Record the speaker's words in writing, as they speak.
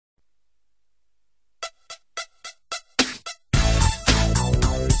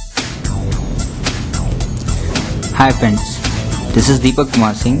Hi friends, this is Deepak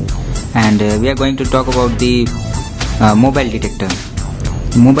Kumar Singh and we are going to talk about the mobile detector.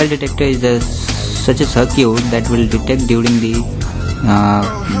 Mobile detector is such a circuit that will detect during the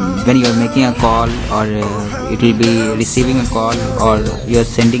when you are making a call or it will be receiving a call or you are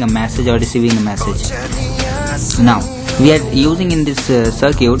sending a message or receiving a message. Now we are using in this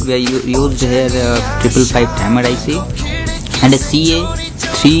circuit, we are used here 555 timer IC and a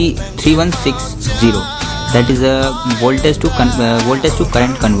CA3160, that is a voltage to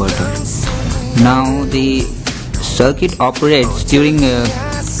current converter. Now the circuit operates during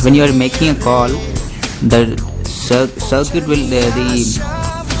when you are making a call. The circuit will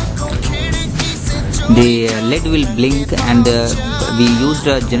the LED will blink and we used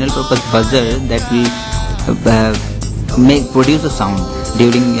a general purpose buzzer that will produce a sound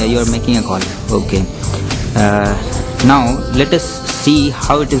during you are making a call. Okay. Now let us see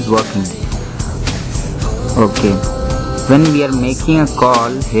how it is working. Okay, when we are making a call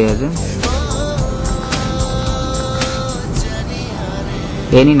here,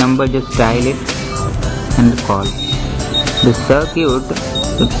 any number, just dial it and call. The circuit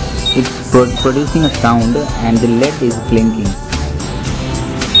it's producing a sound and the LED is blinking.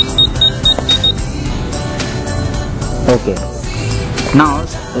 Okay, now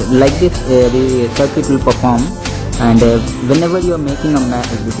like this the circuit will perform, and whenever you are making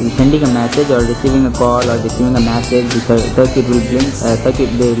sending a message or receiving a call or receiving a message, the circuit will blink,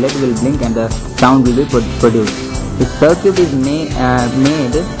 the LED will blink and the sound will be produced. The circuit is made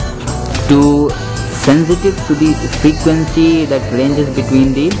to sensitive to the frequency that ranges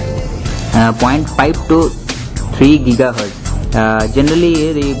between the 0.5 to 3 gigahertz.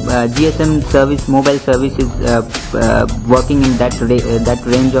 Generally the GSM service, mobile service is working in that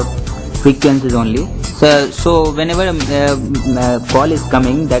range of frequencies only. So whenever a call is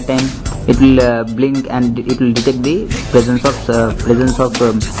coming, that time it will blink and it will detect the presence of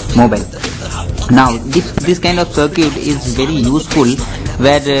mobile. Now this kind of circuit is very useful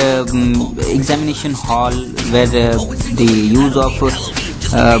where examination hall, where the use of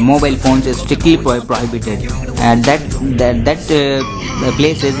mobile phones is strictly prohibited, and that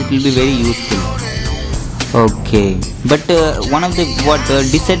places it will be very useful. Okay, but one of the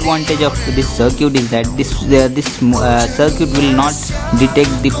disadvantage of this circuit is that this circuit will not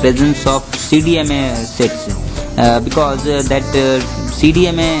detect the presence of CDMA sets because that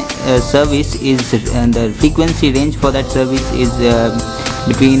CDMA service is the frequency range for that service is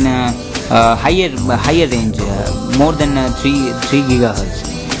between higher range, more than 3 gigahertz.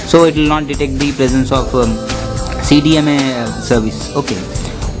 So it will not detect the presence of CDMA service. Okay,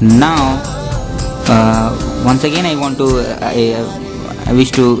 now once again I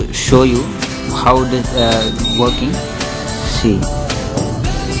wish to show you how this working. See,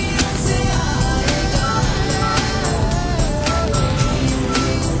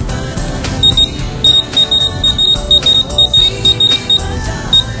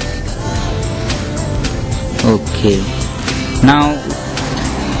 okay, now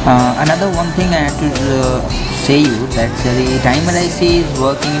another one thing I have to say you that the timer IC is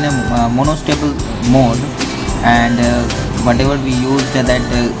working in a monostable mode, and whatever we used that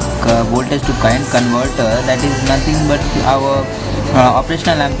voltage to current converter, that is nothing but our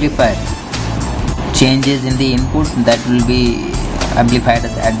operational amplifier. Changes in the input that will be amplified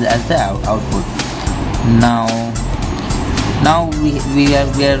as the output. Now we are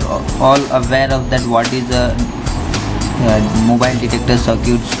all aware of that what is a mobile detector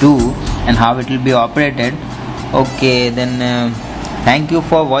circuits do and how it will be operated. Okay, then thank you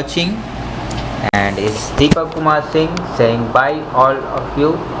for watching, and it's Deepak Kumar Singh saying bye all of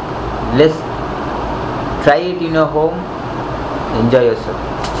you. Let's try it in your home. Enjoy yourself.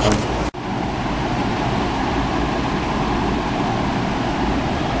 Thank you.